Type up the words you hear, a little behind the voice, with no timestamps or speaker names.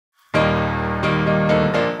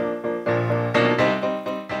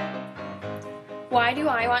Why do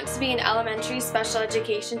I want to be an elementary special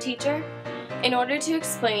education teacher? In order to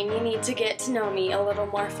explain, you need to get to know me a little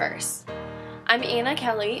more first. I'm Anna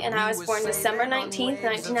Kelly, and I was born December 19th,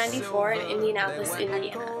 1994 in Indianapolis,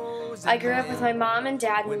 Indiana. I grew up with my mom and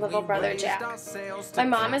dad and little brother Jack. My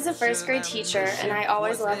mom is a first grade teacher, and I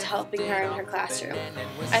always loved helping her in her classroom.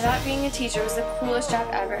 I thought being a teacher was the coolest job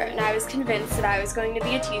ever, and I was convinced that I was going to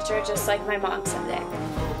be a teacher just like my mom someday.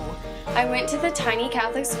 I went to the tiny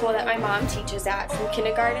Catholic school that my mom teaches at from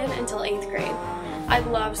kindergarten until 8th grade. I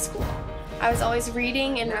loved school. I was always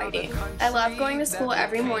reading and writing. I loved going to school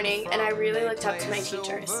every morning, and I really looked up to my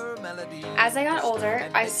teachers. As I got older,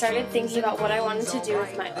 I started thinking about what I wanted to do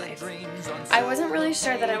with my life. I wasn't really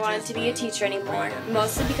sure that I wanted to be a teacher anymore,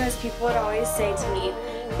 mostly because people would always say to me,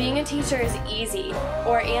 "Being a teacher is easy,"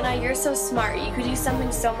 or "Anna, you're so smart, you could do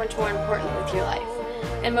something so much more important with your life."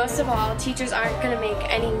 And most of all, teachers aren't going to make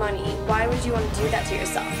any money. Why would you want to do that to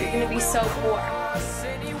yourself? You're going to be so poor.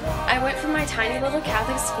 I went from my tiny little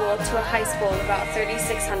Catholic school to a high school of about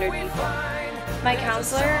 3,600 people. My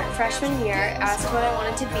counselor freshman year asked what I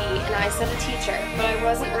wanted to be, and I said a teacher, but I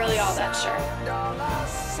wasn't really all that sure.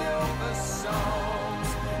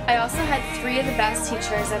 I also had 3 of the best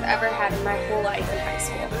teachers I've ever had in my whole life in high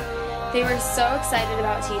school. They were so excited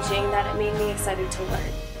about teaching that it made me excited to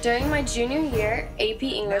learn. During my junior year AP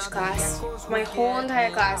English class, my whole entire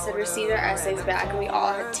class had received our essays back, and we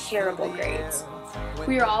all had terrible grades.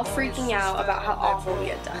 We were all freaking out about how awful we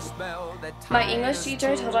had done. My English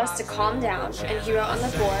teacher told us to calm down, and he wrote on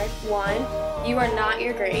the board, 1, you are not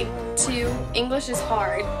your grade, 2, English is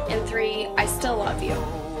hard, and 3, I still love you.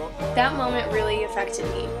 That moment really affected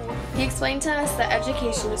me. He explained to us that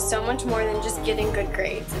education is so much more than just getting good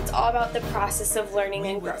grades. It's all about the process of learning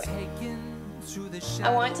and growing.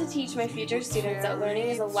 I want to teach my future students that learning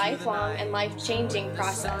is a lifelong and life-changing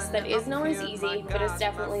process that isn't always easy, but is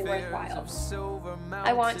definitely worthwhile.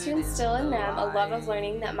 I want to instill in them a love of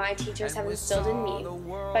learning that my teachers have instilled in me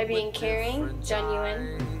by being caring,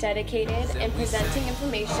 genuine, dedicated, and presenting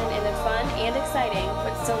information in a fun and exciting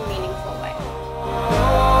but still meaningful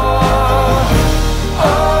way.